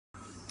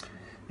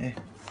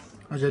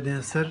ئەجا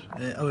دێنە سەر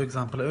ئەو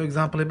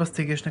ئەگزامپڵی بەس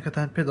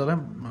تێگەشتەکەتان پێ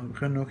دەڵێم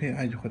خوێندنەوەکەی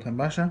ئایدی خۆتان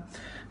باشە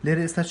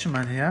لێرە ئێستا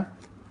چمان هەیە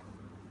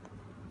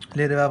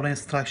لێرە با بڵێن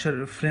ستراکچەر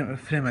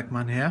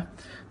فرێمێکمان هەیە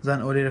زان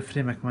ئەو لێرە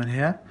فرێمێکمان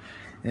هەیە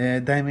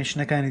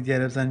دایمێنشنەکانی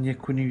دیارە بزان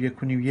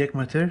 1.1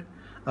 متر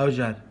ئەو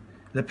جار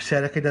لە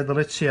پرسیارەکەیدا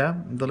دەڵێت چییە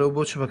دەڵێ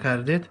بۆ چ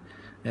بەکاردێت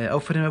ئەو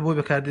فرێمە بۆی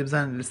بەکاردێ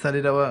بزان لەستا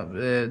لێرەوە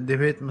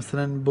دەبێت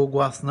مەسەرەن بۆ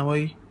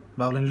گواستنەوەی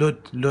باڵێن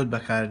لۆت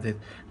بەکاردێت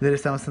لێرە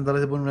ئێستا مەسەن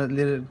دەڵێت بوون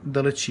لێرە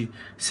دەڵێت چی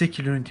 3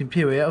 کیلومتر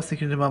پێوەیە ئەو 3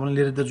 کیلومتر باڵێن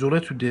لێرە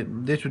دەجوڵێت و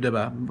دێت و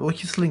دەبا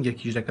وەکی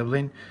سلنگێکیش دەکە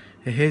بڵێن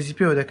هێزی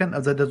پێوە دەکەن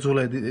ئەجا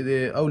دەجوڵێت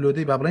ئەو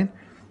لۆدەی با بڵێن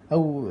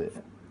ئەو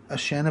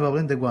ئەشیانە با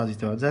بڵێن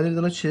دەگوازیتەوە جا لێرە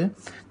دەڵێت چیە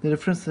the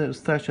reference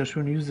structure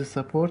should use the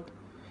support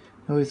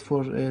is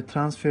for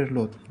transfer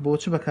load بۆ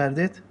چ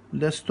بەکاردێت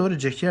لە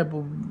ستۆرجێکیە بۆ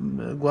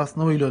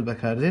گواستنەوەی لۆد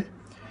بەکاردێت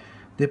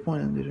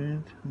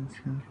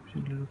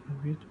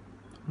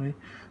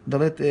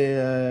دەڵێت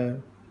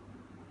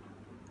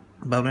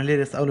باڵێن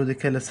لێرە ئێستا ئەو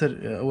لۆدەکە لەسەر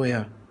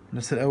ئەوەیە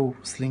لەسەر ئەو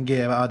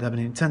سلنگەیە بە ئادا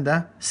بنین چەندە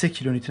 3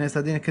 کیلومتر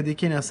ئێستا دێنە کە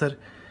دێکێنە سەر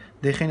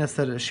دەیخینە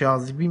سەر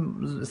شیازی بیم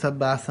سەر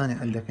بە ئاسانی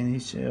حل دەکەن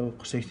هیچ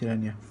قشتێک ترە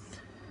نییە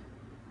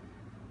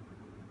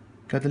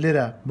کاتە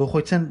لێرە بۆ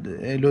خۆی چەند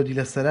لۆدی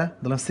لەسرە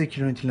دەڵم 3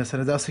 کیلومتر لەسەر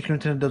دا 3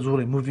 کیلومتر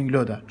دەجوڵی موڤینگ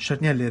لۆدا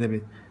شەرنیان لێرە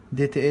بێت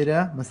دێتە ئێرە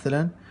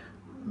مەسەلەن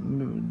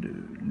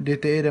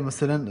دێتە ئێرە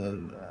مەسەلەن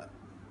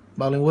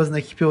باڵێن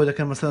وەزنێکی پێوە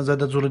دەکەن مەسەلەن زیاد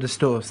دەجوڵێ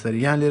دەستەوە سەر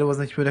یان لێرە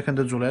وەزنێکی پێوە دەکەن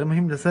دەجوڵێت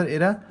مهم لەسەر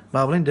ئێرە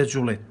با بڵێن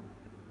دەجوڵێت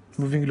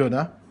موڤینگ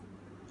لۆدا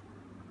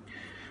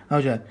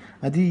ئەوجار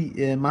ئەدی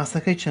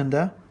ماسەکەی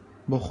چەندە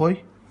بۆ خۆی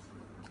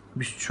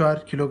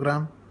 24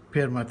 کیلوگرام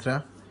پێر مەترە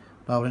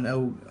با بڵێن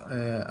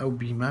ئەو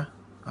بیمە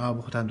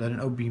بۆ خۆتان دارن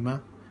ئەو بیمە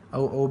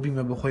ئەو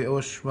بیمە بخۆی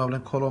ئەوش با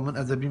بڵێن کۆڵۆ من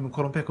ئەزە بیم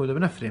کۆڵم پێکەوە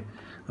دەبنە فرێم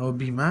ئەوە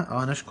بیمە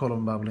ئەوانەش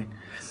کۆڵم با بڵێن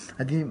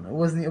ئەدی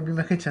وەزنی ئەو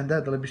بیمەکەی چەندە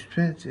دەڵێ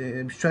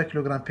 24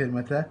 کیلوگرام پێر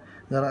مەترە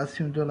دەڵێ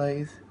ئەسیوم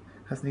دۆلایز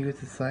has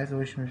negative size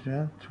which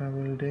measure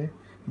travel day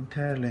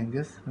entire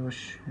length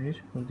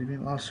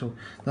بیم also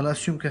دەڵێ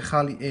ئەسیوم کە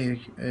خاڵی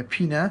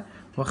پینە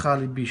و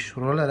خاڵی بیش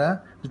ڕۆلەرە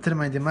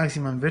determine the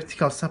maximum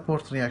vertical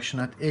support reaction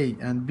at A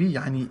and B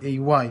يعني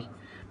AY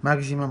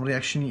maximum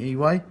reaction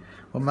AY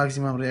و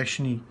maximum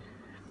reaction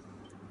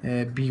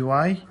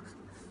BY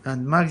and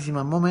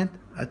maximum moment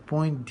at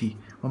point D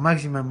و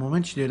maximum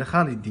moment لێرە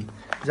خاڵی D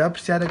جا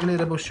پرسیارێک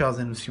لێرە بۆ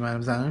شازن نووسیمانە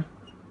بزانن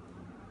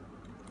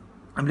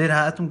ئەم لێرە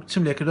هاتم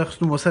چم لێ کردە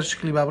خستم بۆ سەر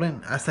شکلی با بڵێن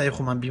ئاسایی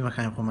خۆمان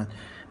بیمەکانی خۆمان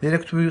لێرە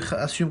کتوبی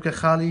ئەسیوم کە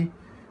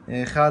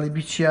خاڵی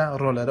بی چیە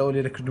ڕۆلەرە ئەو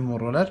لێرە کردوم و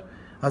ڕۆلەر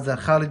ئەزار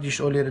خاڵی دیش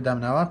ئەو لێرە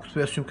دامناوە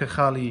کتوبی ئەسیوم کە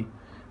خاڵی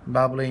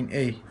با بڵێن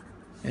A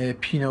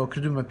پینەوە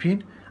کردومە پین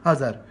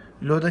ئازار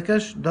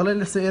لۆدەکەش دەڵێ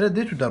لەسە ئێرە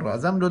دێت و دەڕات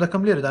زانم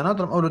لۆدەکەم لێرە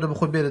دانادڕم ئەو لۆدە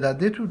بخۆی بێرەدا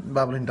دێت و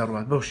با بڵێن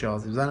دەڕات بەو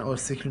شێوازی بزان ئەو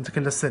 3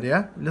 کیلومترکە لەسەرەیە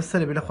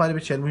لەسەرە بێ لە خوارێ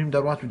بچێت مهم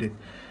دەڕات و دێت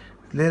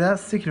لێرە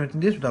 3 کیلومتر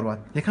دێت و دەڕات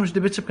یەکەمش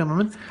دەبێت چ بکەم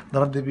من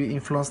دەڵێت دەبێت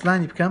ئینفلۆنس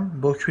لاینی بکەم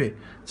بۆ کوێ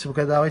چ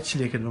بکە داوای چی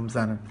لێ کردم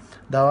بزانم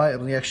داوای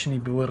ڕیاکشنی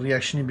بۆ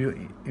ڕیاکشنی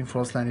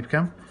ئینفلۆنس لاینی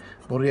بکەم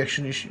بۆ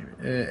ڕیاکشنیش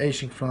ئەیش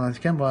ئینفلۆنس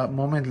بکەم و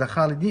مۆمنت لە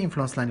خاڵی دی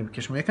ئینفلۆنس لاینی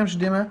بکەشم یەکەمش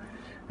دێمە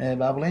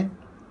با بڵێن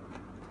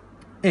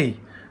A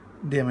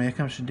دێمە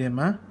یەکەمش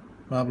دێمە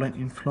با بڵێن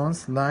ئینفلۆنس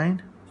لاین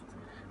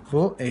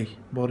بۆ A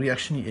بۆ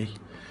ڕیاکشنی A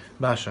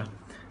باشە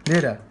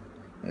لێرە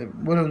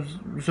بۆ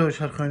زۆرش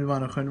هەر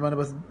خوێندوانە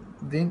بەس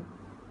دین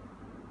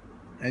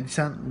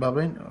دیسان با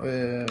بڵێن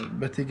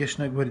بە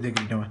تێگەشتنە گوەری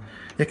دەگرینەوە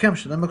یەکەم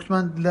شت ئەمە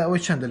کوتمان لە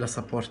ئەوەی چەندە لە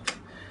سەپۆرت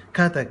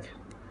کاتێک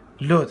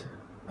لۆد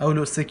ئەو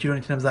لۆ 3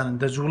 کیلومتر نەبزانن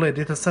دەجوڵێ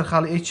دێتە سەر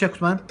خاڵی ئەی چیە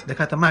کوتمان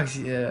دەکاتە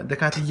ماکسی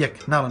دەکاتی یەک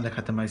ناڵن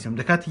دەکاتە ماکسیمم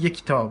دەکاتی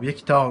یەکی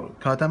تەواو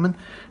کاتە من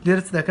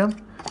لێرە چ دەکەم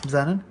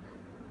بزانن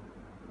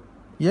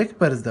یەک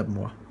بەرز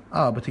دەبمەوە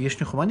بە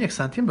تێگەشتنی خۆمان 1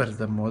 سانتیم بەرز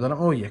دەبمەوە دەڵم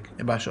ئەو یەک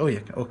باشە ئەو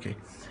یەک ئۆکەی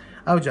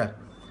ئەو جار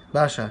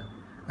باشە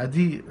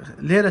ئەدی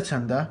لێرە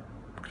چەندە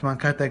کوتمان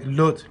کاتێک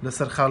لۆد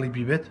لەسەر خاڵی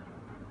بیبێت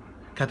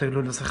کاتێک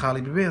لۆد لەسەر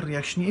خاڵی ببێ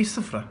ڕیاکشنی ئەی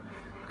سفرە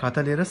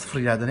کاتە لێرە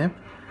سفری یادنێم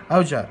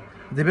ئەو جار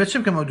دەبێت چ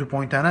بکەم ئەو دوو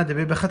پۆینتانە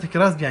دەبێت بە خەتێکی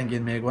ڕاست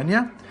بیانگەێنمە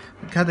یەکوانە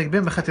کاتێک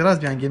بێن بە خەتی ڕاست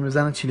بیانگەێنمە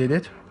بزانن چی لێ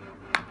دێت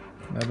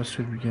بە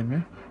سوود بگەێنمێ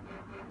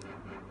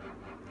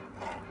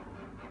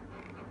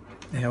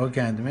ئێوە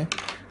گەاندمێ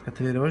کەتە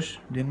لێرەوەش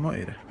دێنمەوە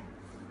ئێرە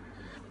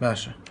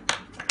باشە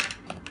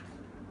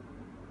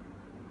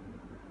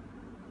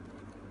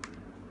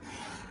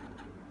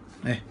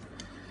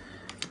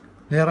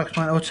لێرە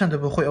ڕقمان ئەوە چەندە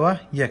بۆ خۆی ئەوە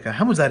یەکە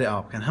هەموو زارێ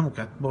ئاو بکەن هەموو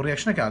کات بۆ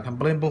ڕیاکشنەکە ئاکەم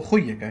بڵێن بۆ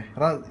خۆی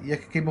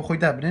یەکەکەی بۆ خۆی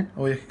دابنێن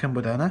ئەو یەکەکەم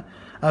بۆدانە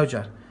ئەو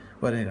جار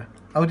وەرێرە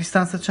ئەو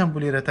دیستانسە چەند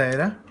بوو لێرە تا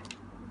ئێرە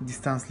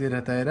دیستانس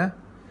لێرە تا ئێرە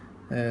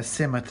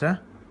 3 مەترە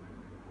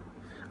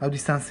ئەو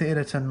دیستانسی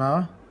ئێرە چەند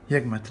ماوە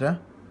 1 مەترە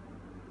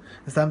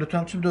ئێستا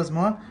دەتوانم چ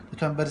بدۆزمەوە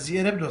دەتوان بەرزی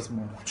ئێرە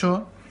بدۆزمەوە چۆ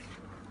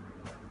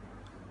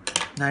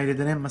نایلێ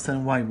دەنێم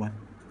مەسەرن y1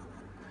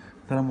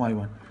 دەڵم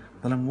y1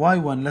 دەڵم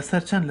y1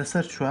 لەسەر چەند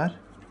لەسەر 4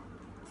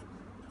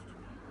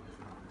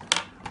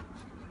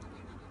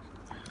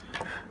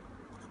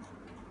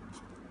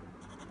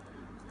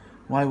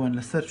 y1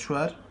 لەسەر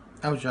 4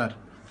 ئەو جار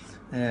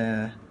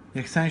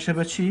یەکسانیشە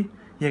بە چی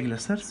 1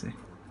 لەسەر 3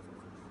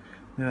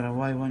 لێرە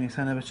وای وان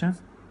یەکسانە بە چەند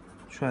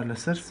 4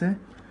 لەسەر 3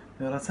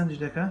 لێرە چەندیش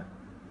دەکا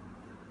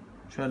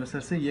 4 لەسەر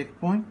 3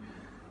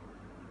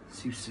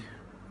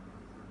 1.33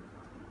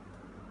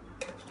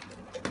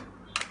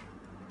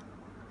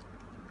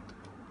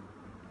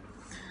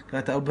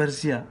 کاتە ئەو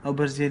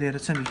بەرزیە لێرە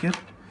چەندی کرد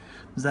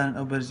بزانن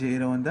ئەو بەرزیە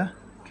ئێرەوەندە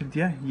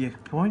کردیە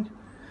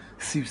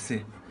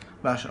 1.33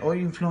 باشە ئەوەی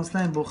ئینفلۆنس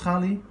لاین بۆ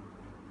خاڵی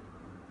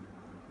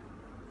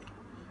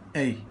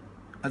ئەی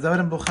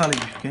ئەزاورم بۆ خاڵی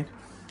بی بکەین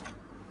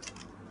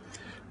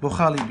بۆ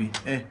خاڵی بی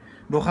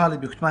بۆ خاڵی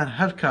بی کوتمان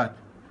هەر کات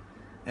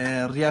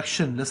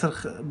ریاکشن لەسەر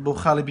بۆ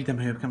خاڵی بی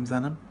دەمهەیە بکەم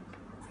بزانم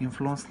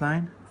ئینفلۆنس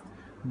لاین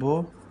بۆ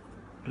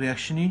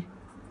ریاکشنی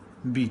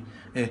بی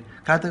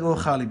کاتێک ئەوە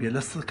خاڵی بێت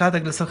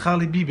کاتێک لەسەر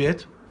خاڵی بی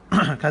بێت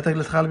کاتێک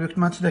لە خاڵی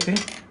بێتمان چ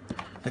دەکەین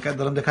دەکات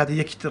دەڵم دەکاتە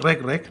یەکی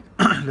ڕێک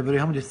لە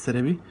بەروی هەموو دێت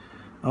سەرەبی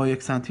ئەو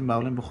 1 سانتیم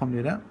باڵێن بخۆم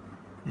لێرە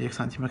 1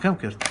 سانتیمەکەم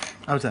کرد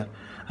ئەوزار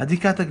هەدی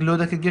کاتێک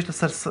لۆدەکە گەشت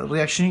لەسەر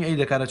ریاکشنی ئەی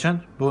دەکاتە چەند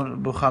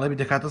بۆ خاڵەبی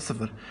دەکاتە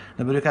سفر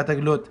لە بەروی کاتێک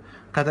لۆت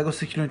کاتێک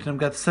 3 کیلۆمترم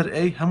گات سەر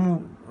ئەی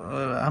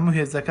هەموو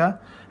هێزەکە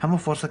هەموو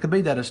فۆرسەکە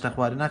بەی دارەشتە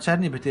خوارد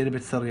ناچارنی بەتێرە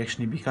بێت سەر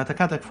ریاکشنی بی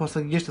کاتێک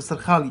فۆرسەکە گەشتە سەر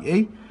خاڵی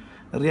ئەی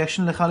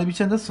ریاکشن لە خاڵی بی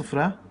چەندە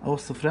سفرە ئەو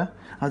سفرە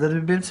هەدە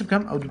بێن چ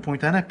بکەم ئەو دوو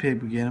پۆینتانە پێ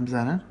بگێنم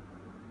بزانن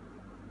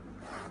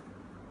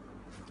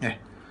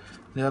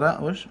لێرە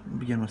ئەوش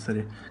بگەنمە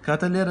سەرێ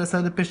کاتە لێرە ئێستا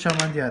لە پێش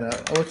چامان دیارە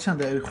ئەوە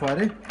چەندە ئەوی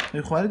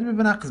خوارێ دەبێت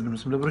بەناقص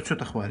بنووسم لە بەرە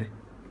چۆتە خوارێ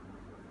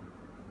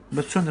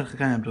بە چۆن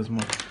نرخەکانیان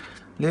بدۆزمەوە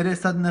لێرە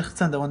ئێستا نرخ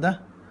چەندە ئەوەندە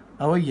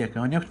ئەوە یەکە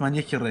ئەوە نیوتمان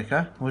یەکی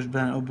ڕێکە ئەوش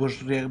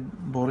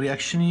بۆ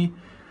ریاکشنی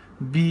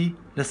بی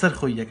لەسەر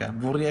خۆی یەکە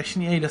بۆ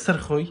ریاکشنی ئەی لەسەر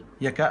خۆی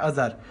یەکە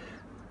ئازار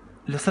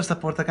لەسەر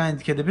سەپۆرتەکانی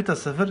دیکە دەبێتە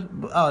سەفر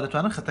ئاوا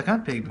دەتوانن خەتەکان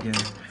پێک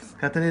بگەێنێت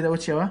کاتە لێرە ئەوە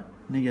چیەوە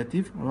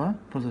نگاتیڤ ئەوە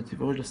پۆزیتیڤ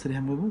ئەوە لەسەری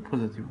هەموو بوو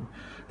پۆزیتیڤ بوو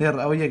لێرە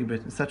ئەوە یەک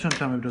بێت ئێستا چۆن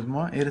تامە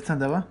بدۆزمەوە ئێرە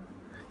چەندەوە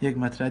 1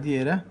 مەترادی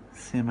ئێرە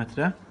 3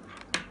 مەترە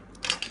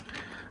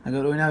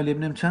ئەگەر ئەوی ناو لێ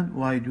بنێم چەند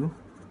وای دوو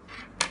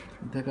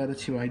دەکاتە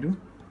چی وای دوو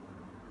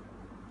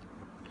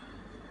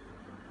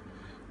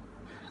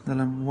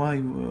دەڵم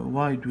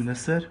وای دوو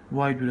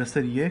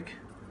لەسەر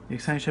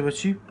یەکسانیشە بە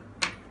چی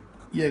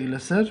 1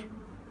 لەسەر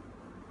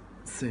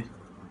 3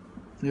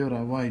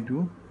 لێرە وای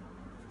دوو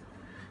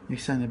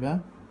یەکسانە بە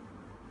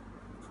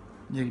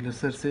 1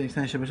 لەسەر 3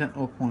 یەکسانیشە بە چەند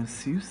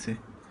 0.33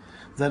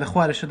 زا لە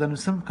خوارێشە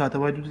دەنووسم کاتە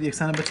وای دوو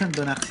یەکسانە بە چەند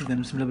بەناقسی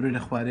دەنووسم لە بەروی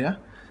لە خوارەیە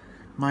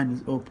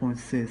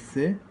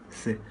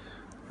 -0.333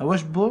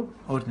 ئەوەش بۆ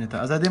ئۆردینێتە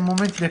ئازادێ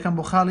مۆمنتی دەکەم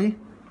بۆ خاڵی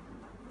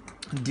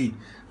دی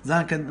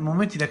زان کە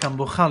مۆمنتی دەکەم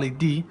بۆ خاڵی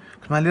دی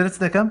کمان لێرە چ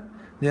دەکەم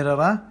لێرە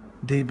ڕا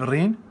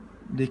دەیبڕین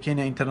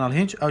دەکەینە ئینتەرنال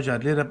هینج ئەو جار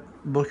لێرە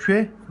بۆ کوێ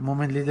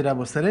مۆمنت لێ درا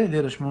بۆ سەرێ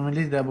لێرەش مۆمنت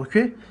لێ درا بۆ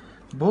کوێ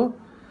بۆ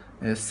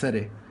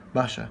سەرێ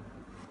باشە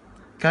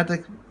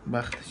کاتێک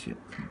باختشی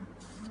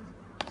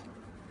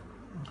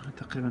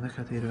تقریبا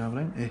دەکاتە ئێرە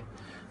بابڕین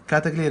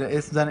کاتێک لێرە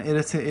ئێستدان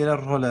ئێرە چێ ئێرە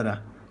ڕۆلەرە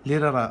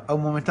لێرە ڕا ئەو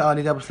مۆمنتە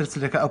ئالیدا بە سەر چ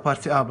دەکات ئەو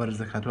پارچی ئا بەرز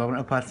دەکات بابڕین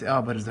ئەو پارچی ئا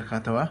بەرز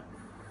دەکاتەوە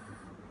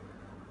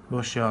بۆ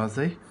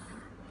شێوازەی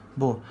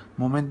بۆ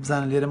مۆمنت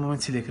بزانن لێرە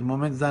مۆمنتی لێ کرد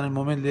مۆمنت بزانن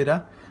مۆمنت لێرە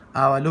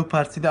ئاوا لەو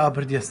پارچیدا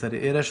ئابردیە سەر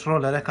ئێرەش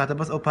ڕۆلەرە کاتە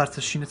بەس ئەو پارچە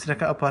شینە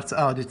چرەکە ئەو پارچە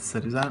ئاوا دێتە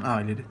سەر بزانن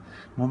ئاوا لێ دێت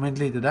مۆمنت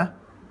لێ دەدا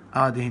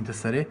ئاوا دێهینتە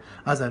سەرێ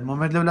ئازار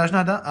مۆمنت لەو لاژ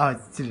نادا ئاوا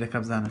چی دەکە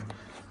بزانن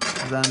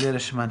بزانن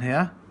لێرە شمان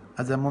هەیە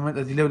ئەجا مۆمنت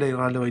ئەدی لەو لای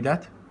ڕالەوەی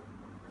دات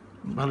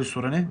هەڵی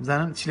سوڕەنێ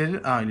بزانن چی لێ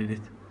دێت ئاوا لێ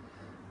دێت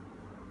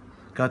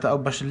کاتە ئەو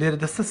بەش لێرە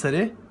دەستە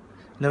سەرێ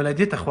لەو لای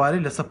دێتە خوارێ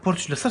لەسەر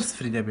پۆرچ لەسەر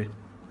سفری دەبێت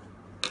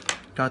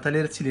کاتە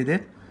لێرە چی لێ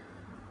دێت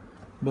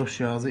بەو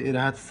شێوازەی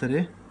ئێرە هاتە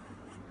سەرێ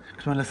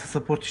کتمان لەسەر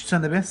سەپۆرتیش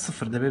چەند دەبێت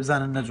سفر دەبێت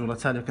بزانن نەجوڵە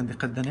چالێکن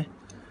دقت دەنێ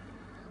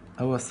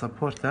ئەوە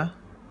سەپۆرتە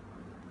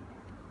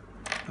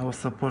ئەوە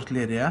سەپۆرت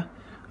لێرەیە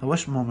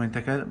ئەوەش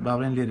مۆمنتەکە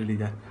باڵێن لێرە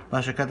لیدا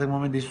باشە کاتێک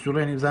مۆمنت دەیت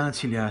جوڵێنی بزانە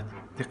چی لێ هات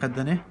دقت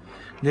دەنێ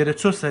لێرە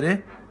چۆ سەرێ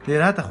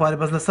لێرە هاتە خوارێ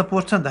بەس لە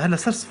سەپۆرت چەندە هەر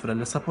لەسەر سفرە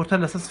لە سەپۆرتە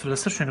لەسەر سفر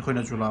لەسەر شوێنی خۆی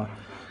نەجوڵاوە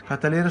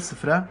کاتە لێرە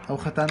سفرە ئەو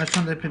خەتانە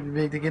چەندە پێ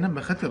دەگەێنم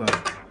بە خەتی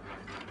ڕاست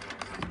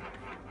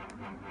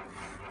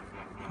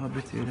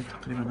بێت ئێرە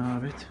تقریبا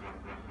نابێت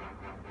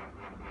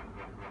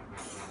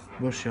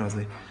بۆ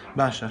شێوازەی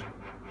باشە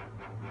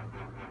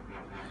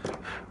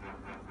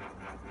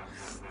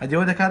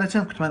ئەدیەوە دەکاتە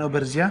چەند کوتمان ئەو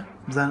بەرزیە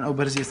بزانن ئەو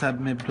بەرزی ئێستا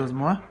بمێ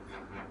بدۆزمەوە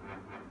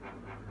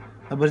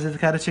ئەو بەرزە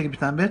دەکاتە چێک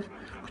بیتان بێت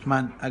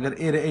کوتمان ئەگەر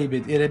ئێرە ئەی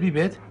بێت ئێرە بی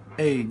بێت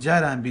ئەی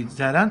جاران بی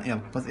جاران ئێڵ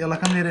بەس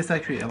ئێڵەکەم لێرە ئێستا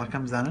کوێ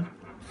ئێڵەکەم بزانن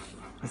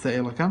ئێستا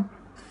ئێڵەکەم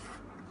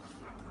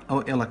ئەو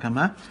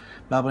ئێڵەکەمە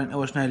با بڵێن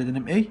ئەوەش نای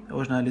لێدنم ئەی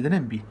ئەوەش نای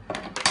لێدنم بی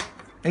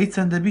ئەی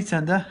چەندە بی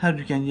چەندە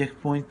هەردووکیان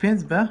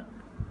 1.5 بە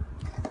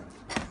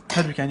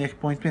هەردووکیان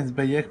 1.5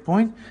 بە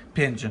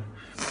 1.5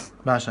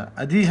 باشە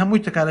ئەدی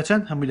هەمووی تکارە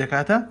چەند هەمووی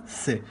دەکاتە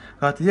سێ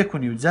کاتە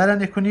 1.5 جاران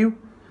 1.5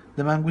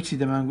 دەمانگو چی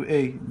دەمانگو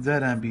ئەی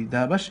جاران بی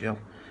دابەش ئێڵ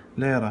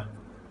لێرە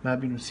با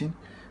بینووسین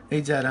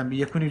ئەی جاران بی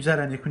 1.5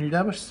 جاران 1.5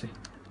 دابەش سێ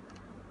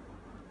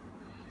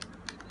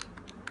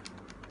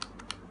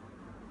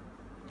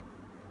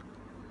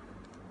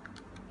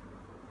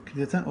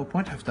کردێتەن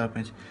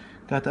 0.75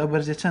 کاتە ئەو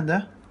بەرزێ چەندە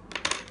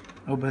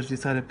ئەو بەرزی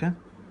چارە بکەن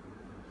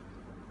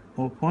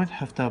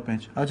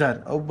 0.75 ئەجار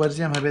ئەو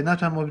بەرزیام هەبێت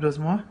ناتوانم ئەو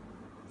بدۆزمەوە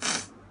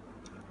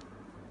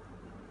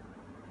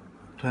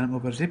توانم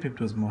ئەو بەرزێ پێ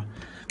بدۆزمەوە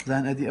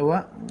بزان ئەدی ئەوە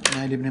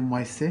نای لێ بنێم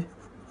وای سێ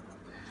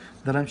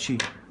دەڵم چی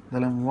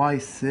دەڵم وای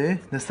سێ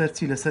لەسەر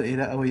چی لەسەر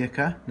ئێرە ئەوە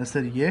یەکە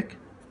لەسەر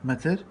 1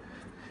 متر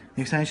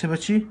یەکسانیشە بە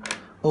چی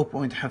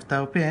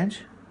 0.75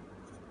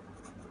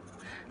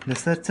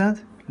 لەسەر چەند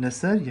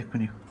لەسەر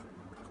 1.5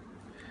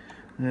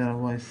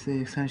 وای سێ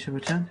یەکسانیشە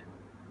بە چەند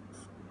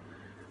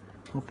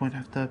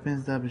 0.75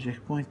 دابژ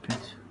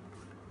 1.5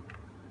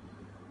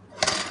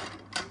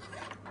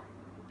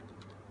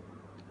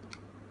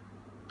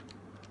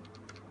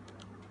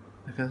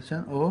 دەکات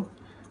چەند ئەو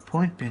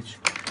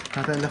 0.5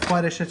 کاتە لە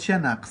خوارێشە چیە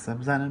ناقسە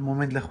بزانن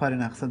مومنت لە خوارێ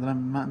ناقسە دەڵم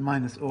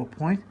ماینس 0.5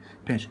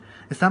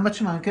 ئێستا بە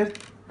چمان کرد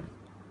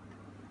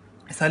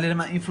ئێستا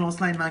لێرەمە ئینفلۆنس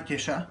لاینمان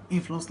کێشە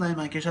ئینفلۆنس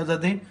لاینمان کێشە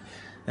دەدەین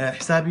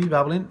حسابی با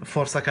بڵێن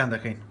فۆرسەکان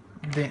دەکەین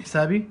دێن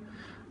حسابی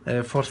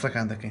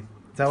فۆرسەکان دەکەین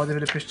جاوا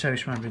دەبێت لە پێش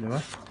چاویشمان بێتەوە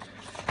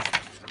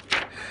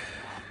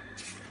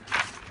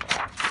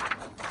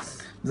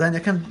بزان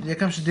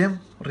یەکەمش دێم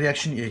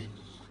ریاکشنی ئەی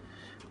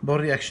بۆ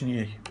ریاکشنی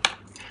ئەی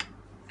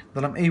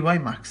دەڵم ئەی وای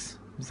ماکس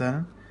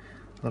بزانن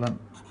دەڵم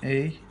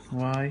ئەی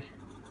وای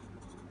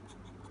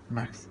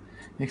ماکس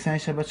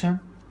یەکسانیشە بە چەند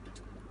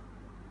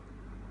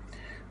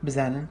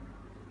بزانن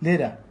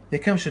لێرە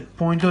یەکەم شت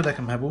پوینت دۆ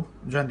دەکەم هەبوو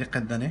جوان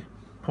دقت دەنێ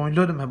پوینت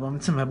دۆ دەم هەبوو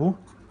من چم هەبوو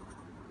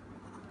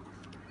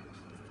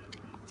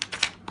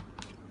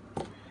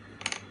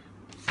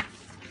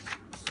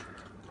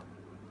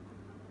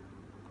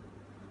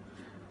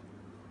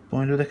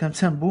پوینت دۆ دەکەم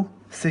چەند بوو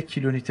 3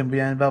 کیلۆ نیتن بوو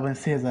یان با بڵێن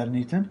 3000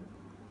 نیتن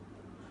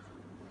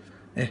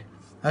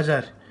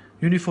ئەجار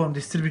یونیفۆرم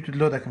دیستریبیوتد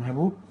لۆ دەکەم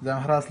هەبوو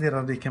زانام هەڕاست لێ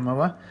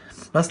ڕادێکەمەوە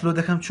بەس لۆ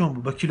دەکەم چۆن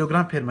بوو بە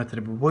کیلۆگرام پێرمەتر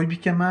بوو بۆی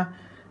بیکەمە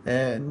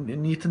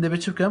نیتن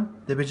دەبێت چ بکەم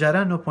دەبێت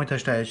جاران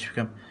 9.8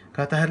 بکەم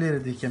کاتە هەر لێرە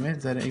دیکەمێت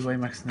جارە ئەی وای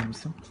ماکس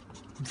نەنووسم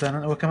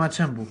بزانن ئەوەکەمان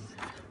چەند بوو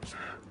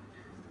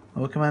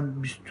ئەوەکەمان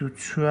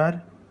 24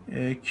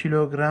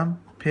 کیلۆگرام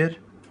پێر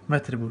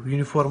متر بوو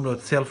یونیفۆرم لۆ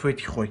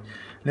سێڵفۆیتی خۆی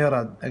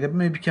لێڕاد ئەگە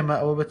بمێ بیکەمە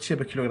ئەوە بە چیە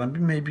بە کیلۆگرام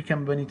بمێ بیکەم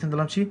بە نیتن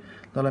دڵم چی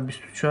دەڵم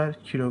 24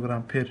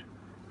 کیلۆگرام پێر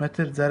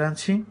متر جاران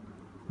چی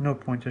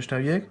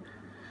 9.81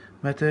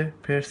 متر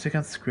پێر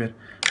سکند سکوێر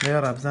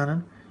لێڕا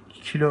بزانن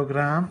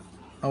کیلۆگرام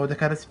ئەوە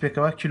دەکاتە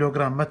پێکەوە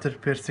کیلۆگرام متر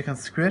پێر سکند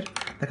سکوێر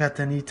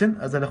دەکاتە نیتن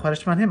ئەزە لە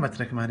خوارشمان هەیە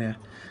مەترێکمان هەیە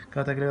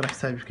کاتێک لێرە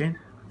حسابی بکەین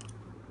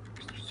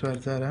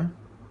 24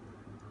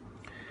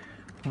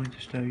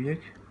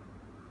 0.81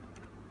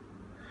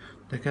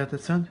 دەکاتە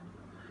چەند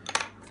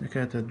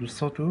دەکاتە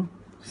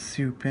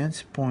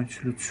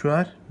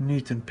 235.4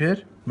 نیتن پێر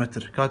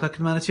متر کاتە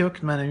کتمانە چیەوە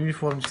کتمانە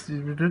یونیفۆرم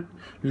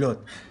لۆت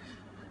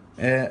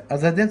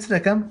ئەزا دێن چ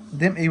دەکەم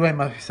دێم ئەی وای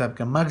ماف حساب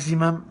بکەم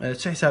ماکزیمەم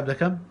چه حساب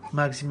دەکەم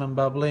ماکزیمەم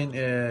با بڵێن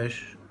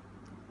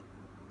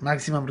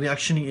ماکزیمەم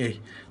ریاکشنی ئەی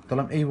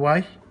دەڵم ئەی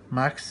وای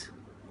ماکس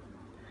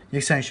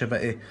یەکسانیشە بە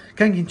ئێ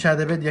کەنگین چا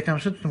دەبێت یەکەم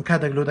شتم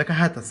کاتێک لۆدەکە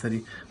هاتە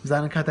سەری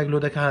بزانن کاتێک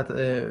لۆدەکە هات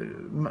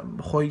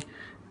خۆی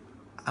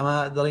ئەمە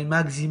دەڵی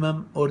ماکزیمەم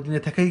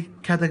ئۆردینەتەکەی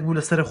کاتێک بوو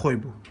لەسەر خۆی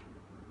بوو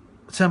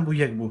چەند بوو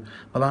یەک بوو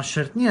بەڵام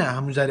شرت نییە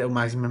هەموو جارێ ئەو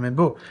ماکزیمەمێن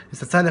بۆ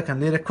ئێستا چالەکەن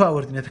لێرە کوا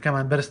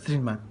ئۆردینەتەکەمان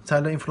بەرزترینمان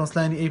چال لە ئینفلۆنس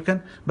لاینی ئەی بکەن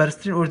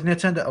بەرزترین ئۆردینێت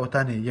چەندە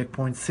ئەوتانێ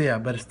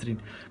 1.3 بەرزترین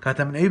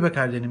کاتە من ئەوی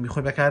بەکاردێنم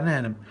خۆی بەکار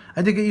نێنم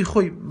ئەدەگە ئی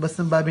خۆی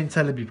بەستم بابین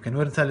چالە بی بکەن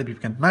وەرن چالە بی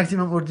بکەن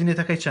ماکزیمەم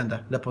ئۆردینێتەکەی چەندە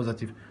لە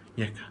پۆزیتیڤ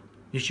یەکە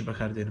یەکی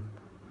بەکاردێنم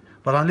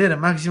بەڵام لێرە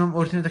ماکزیمەم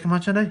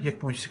ئۆردینێتەکەمان چەندە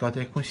 1.3 کاتە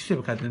 1.3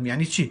 بەکاردێنم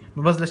یعنی چی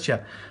مەبەست لە چیە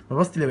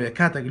مەبەستی لەوەیە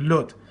کاتێک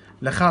لۆت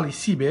لە خاڵی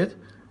سی بێت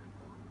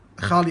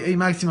خاڵی ئەی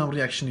ماکسیمەم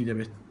ریاکشنی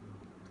دەبێت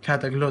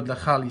کاتێک لۆت لە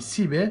خاڵی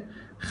سی بێ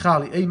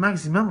خاڵی ئەی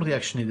ماکسیمەم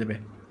ریاکشنی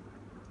دەبێت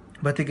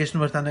بە تێگەشتن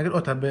وەرتان نەگەر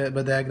ئۆتە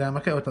بە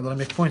دایاگرامەکە ئەوتە دەڵم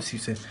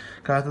 1.33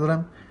 کاتە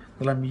دەڵم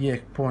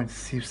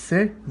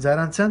 1.33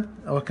 جاران چەند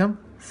ئەوەکەم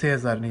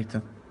 3000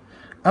 نیتن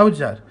ئەو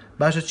جار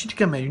باشە چی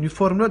دکەمە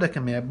یونیفۆرم لۆ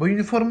دەکەمەیە بۆ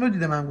یونیفۆرم لۆدی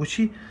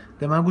دەمانگوچی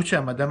دەمانگوچی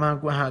ئەمە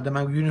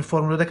دەمانگو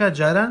یونیفۆرم لۆ دەکات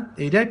جاران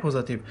ئەیدای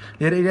پۆزیتیڤ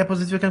لێرە ئەیدای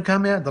پۆزیتیڤەکەم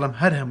کامەیە دەڵم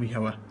هەر هەمووی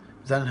هەوە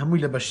زانن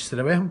هەمووی لە بەشی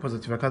سرەوەی هەموو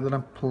پۆزیتیڤەکە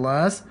دەڵم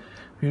پلاس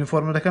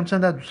یونیفۆرم دەکەم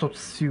چەندە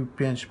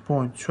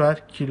 235.4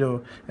 کیلۆ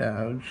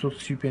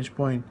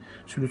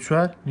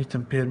 235.4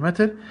 نیتن پێر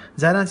متر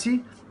جاران چی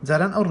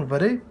جاران ئەو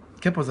ڕوبەرەی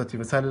کە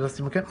پۆزیتیڤە چا لە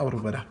دەستی مەکەن ئەو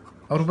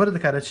ڕوبەرە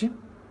دەکاتە چی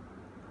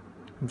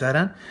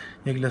جاران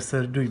یەک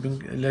لەسەر دوی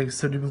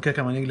لەسەر دوی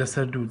بنکەکەمان یەک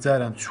لەسەر دوو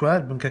جاران چوار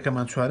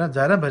بنکەکەمان چوارە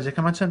جاران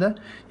بەرجەکەمان چەندە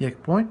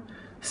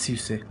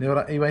 1.33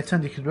 لێوەڕە ئەی وای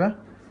چەندی کردووە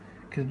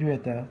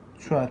کردوێتە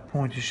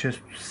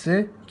 4.63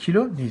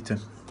 کیلۆ نیتن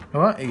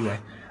ئەوە ئەی وای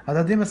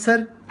ئەدا دێمە سەر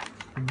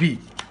بی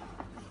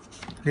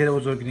لێرەوە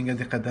زۆر گرنگە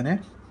دقت دەنێ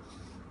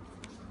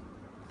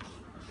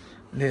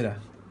لێرە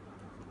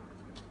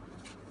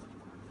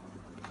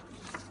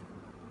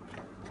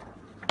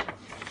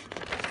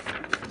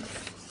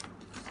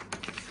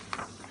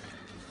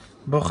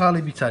بۆ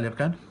خاڵی بی چالێ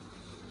بکەن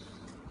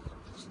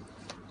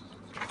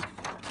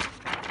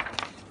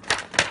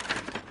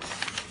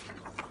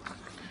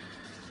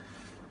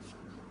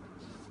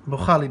بۆ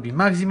خاڵی بی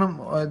ماکزیمەم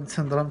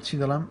چەند دەڵم چی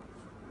دەڵم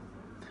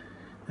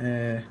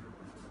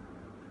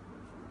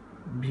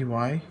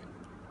by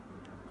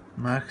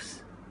max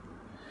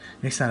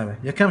یەکسانە بێ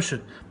یەکەم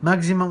شت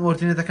ماگزیمەم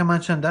ئۆردینەتەکەمان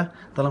چەندە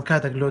دەڵم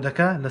کاتێک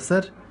لۆدەکە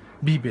لەسەر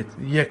بیبێت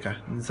یەکە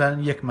زان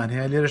یەکمان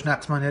هەیە لێرەش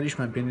ناقسمان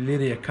هێریشمان پێێن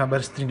لێرە یەک کا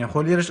بەرزترینە خۆ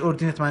لێرەش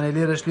ئۆردینەتمانە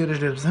لێرەش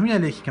هەمیە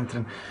لێکی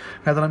کەمترن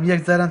کا دەڵم یەک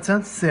جاران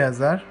چەند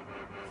 3000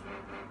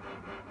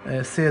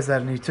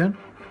 نیوتن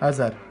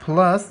ئازار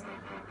پلاس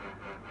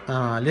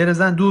لێرە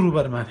زان دوو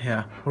ڕوبەرمان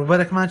هەیە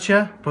ڕوبەرێکمان چیە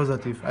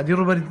پۆزیتیڤ ئەدی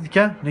ڕوبەری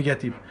دیکە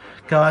نگاتیڤ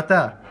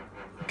کەواتە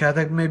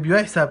کاتێک مێ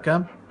بیوای حساب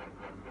بکەم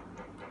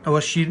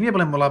ئەوە شیر نییە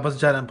بڵێم وڵا بەس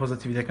جاران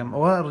پۆزیتیڤ دەکەم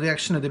ئەوە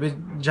ڕیاکشنە دەبێت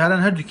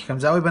جاران هەردووکی کەم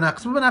جاوی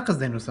بەناقص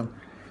دەینووسم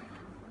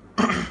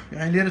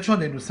یعنی لێرە چۆن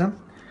دەینووسم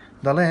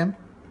دەڵێم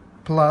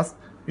پلاس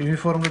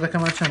یونیفۆرم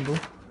دەکەمان چەند بوو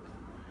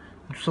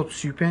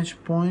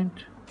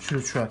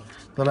 235.44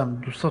 دەڵێم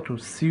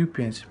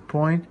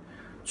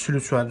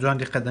 235.44 جوان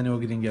دیقەدەنەوە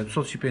گرنگە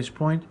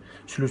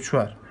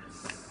 235.44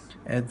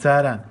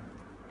 جاران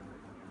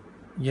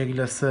یەک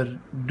لەسەر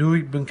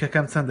دووی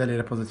بنکەکەم چەندە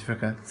لێرە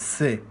پۆزیتیڤەکە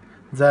سێ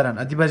جاران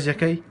ئەدی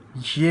بەرجەکەی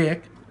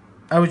یەک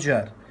ئەو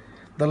جار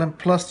دەڵێم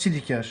پلاس چی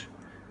دیکەش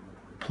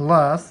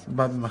پلاس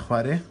بابی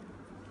مەخوارێ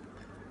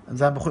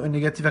زان بخۆی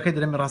نگاتیڤەکەی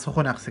دەڵێم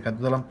ڕاستەخۆ ناقسەکەات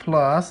دەڵێم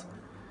پلاس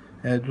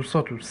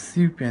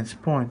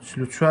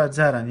 235.44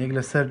 جاران یەک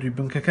لەسەر دوی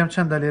بنکەکەم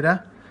چەندە لێرە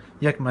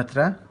یەک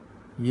مەترە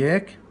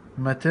یەک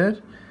مەتر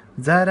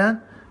جاران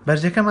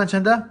بەرجەکەمان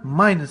چەندە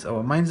ماینس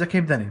ئەوە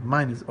ماینزەکەی بدەنێ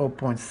ماینس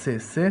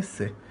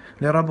 0.333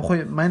 لێڕا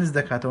بخۆی ماینس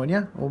دەکاتەوە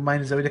نیە و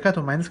ماینزەوەی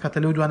دەکاتەوە ماینس کاتە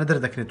لەو دوانە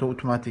دەردەکرێتەوە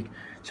ئۆتۆماتیک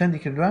چەندی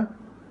کردووە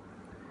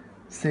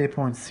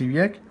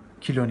 3.31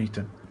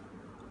 کیلۆنیوتن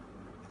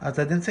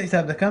ئازادێن چە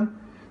حساب دەکەم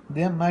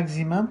دێم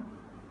ماگزیمەم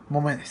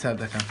مومنت حساب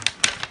دەکەم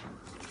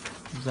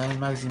زانین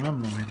ماگزیمەم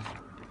مومنت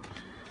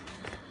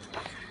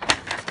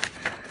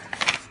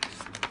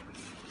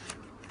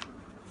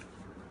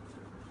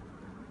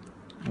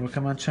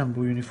وەکەمان چەند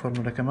بوو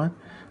یونیفۆرمەکەمان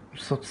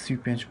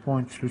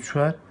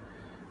 235.44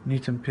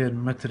 نیوتن پێر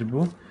مەتر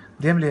بوو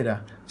دێم لێرە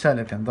چا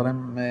لەکەن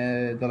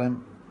دەڵێم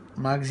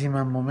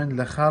ماگزیمەم مومنت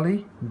لە خاڵی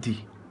دی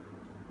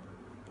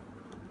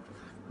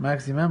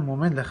ماگزیمەم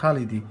مومنت لە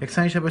خاڵی دی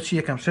یەکسانیشە بەچی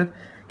یەکەم شت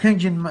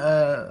کەنگین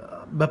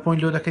بە پۆین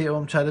لۆدەکەی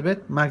ئەوم چا دەبێت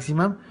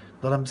ماگزیمەم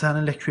دەڵێم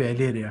بزانن لەکوێ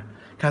لێرەیە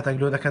کاتێک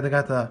لۆدەکە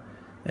دەگاتە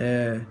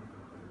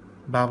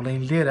با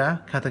بڵین لێرە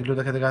کاتێک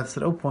لۆدەکە دەگاتە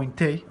سەر ئەو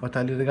پۆینتەی ئەو تا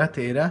لێ دەگاتە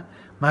ئێرە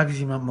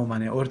ماگزیمەم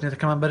مومانێ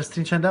ئۆردینەتەکەمان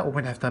بەرزترین چەندە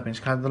 0.75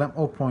 کات دەڵێم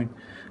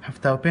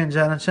 0.75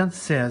 جاران چەند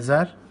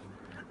 3000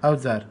 ئەو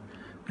جار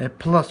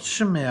پلس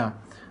چشمەیە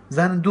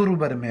زانن دوو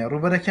ڕوبەرمەیە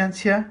ڕوبەرەکان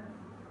چییە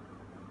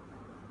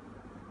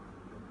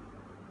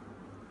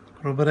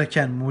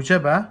ڕوبەرەکان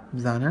موجەبە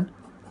بزانن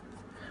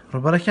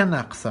ڕوبەرەکان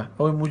ناقسە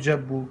ئەوەی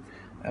موجەب بوو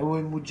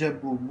ئەوەی موجەب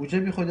بوو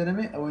موجەبی خۆی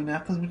دەدەمێ ئەوەی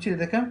ناقص بچی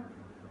دەکەم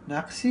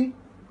ناقسی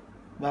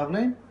با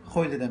بڵێن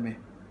خۆی دەدەمێ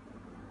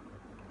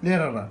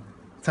لێرە ڕا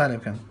تا لێ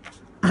بکەن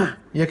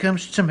یەکەم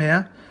چم هەیە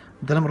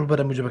دەڵم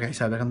ڕوبەرە موجەبەکە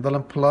حساب دەکەن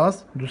دەڵم پلاس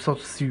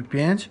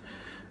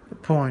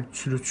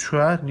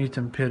 235.44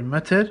 نیوتن پێر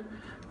مەتر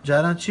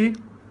جاران چی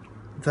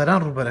جاران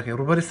ڕوبەرەکەی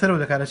ڕوبەری سەرەوە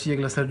دەکاتە چی یەک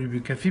لەسەر دوی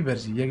بنکەفی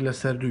بەرزی یەک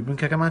لەسەر دوی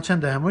بنکەکەمان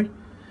چەندە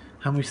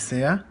هەمووی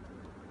سەیە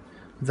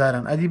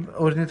جاران ئەدی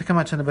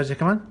ئۆردینەتەکەمان چەندە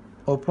بەرجەکەمان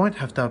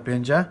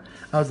 0.75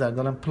 ئەو زار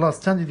دەڵم پلاس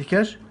چەندی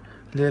دیکەش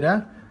لێرە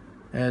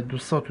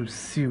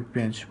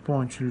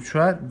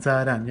 235.44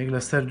 جاران یەک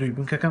لەسەر دوی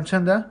بنکەکەم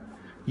چەندە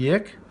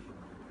یەک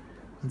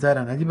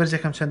جاران ئەدی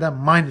بەرجەکەم چەندە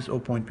ماینس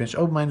 0.5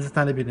 ئەو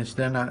ماینزتان لە بێنێت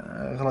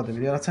غڵات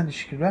دەبێت یاڕە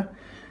چەندیشی کردوە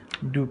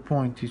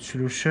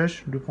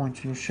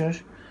 2.46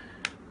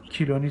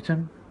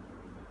 کیلۆنیوتن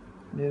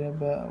لێرە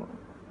بە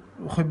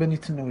خۆی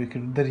بەنیتنەوەی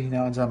کرد دەرهینە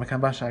ئەنجامەکان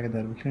باش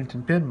ئاگدار بوو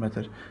کیلۆنیوتن پێر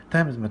مەتر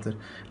تایمز مەتر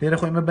لێرە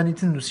خۆی مە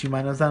بەنیتن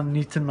نووسیمانە زان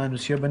نیتنمان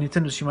نووسیە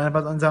بەنیتن نووسیمانە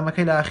باز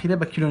ئەنجامەکەی لە ئاخیرە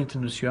بە کیلۆنیوتن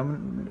نووسیە من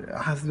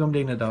حەسیدۆم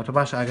لێک نەداوەتە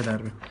باش ئاگدار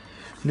بێت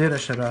لێرە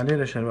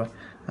شەرەوە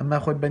ئەمما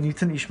خۆی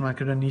بەنیتن ئیشمان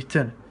کردە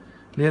نیتن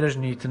لێرەش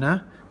نیتنە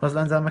بەس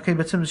ئەنجامەکەی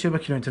بە چ نووسیە بە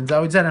کیلۆنیوتن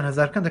جاوی جاران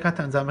هەزارکەن دەکاتە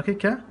ئەنجامەکەی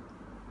کە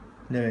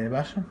لەوەیە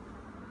باشە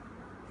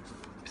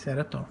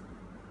پرسیارەتەوە